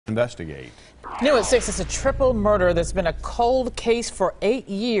investigate. New at 6, it's a triple murder that's been a cold case for 8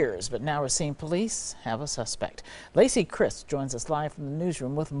 years, but now Racine police have a suspect. Lacey Chris joins us live from the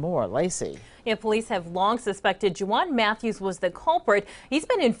newsroom with more. Lacey. Yeah, police have long suspected Juwan Matthews was the culprit. He's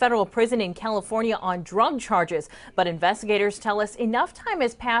been in federal prison in California on drug charges, but investigators tell us enough time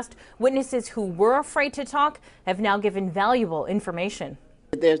has passed. Witnesses who were afraid to talk have now given valuable information.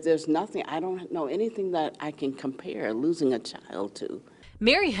 There's nothing, I don't know anything that I can compare losing a child to.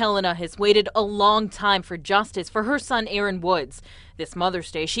 Mary Helena has waited a long time for justice for her son Aaron Woods. This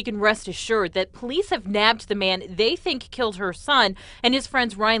Mother's Day, she can rest assured that police have nabbed the man they think killed her son and his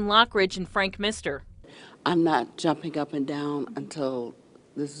friends Ryan Lockridge and Frank Mister. I'm not jumping up and down until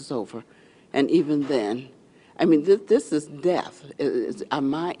this is over. And even then, I mean, this is death. On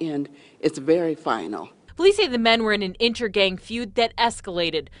my end, it's very final. Police say the men were in an inter-gang feud that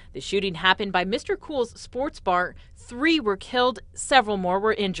escalated. The shooting happened by Mr. Cool's sports bar. 3 were killed, several more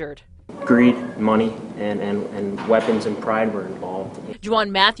were injured. Greed, money, and weapons and pride were involved. Juwan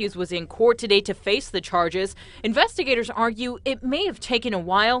Matthews was in court today to face the charges. Investigators argue it may have taken a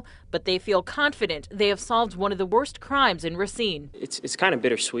while, but they feel confident they have solved one of the worst crimes in Racine. It's kind of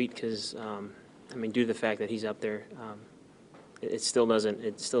bittersweet because, I mean, due to the fact that he's up there, it still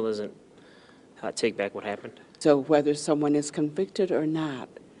doesn't take back what happened. So whether someone is convicted or not,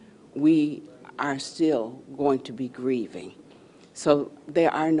 we are still going to be grieving. So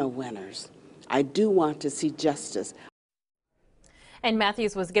there are no winners. I do want to see justice. And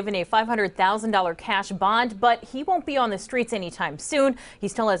Matthews was given a $500,000 cash bond, but he won't be on the streets anytime soon. He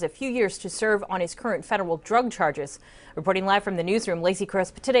still has a few years to serve on his current federal drug charges. Reporting live from the newsroom, Lacey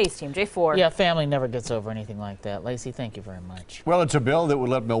Crisp, today's TMJ4. Yeah, family never gets over anything like that. Lacey, thank you very much. Well, it's a bill that would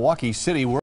let Milwaukee City work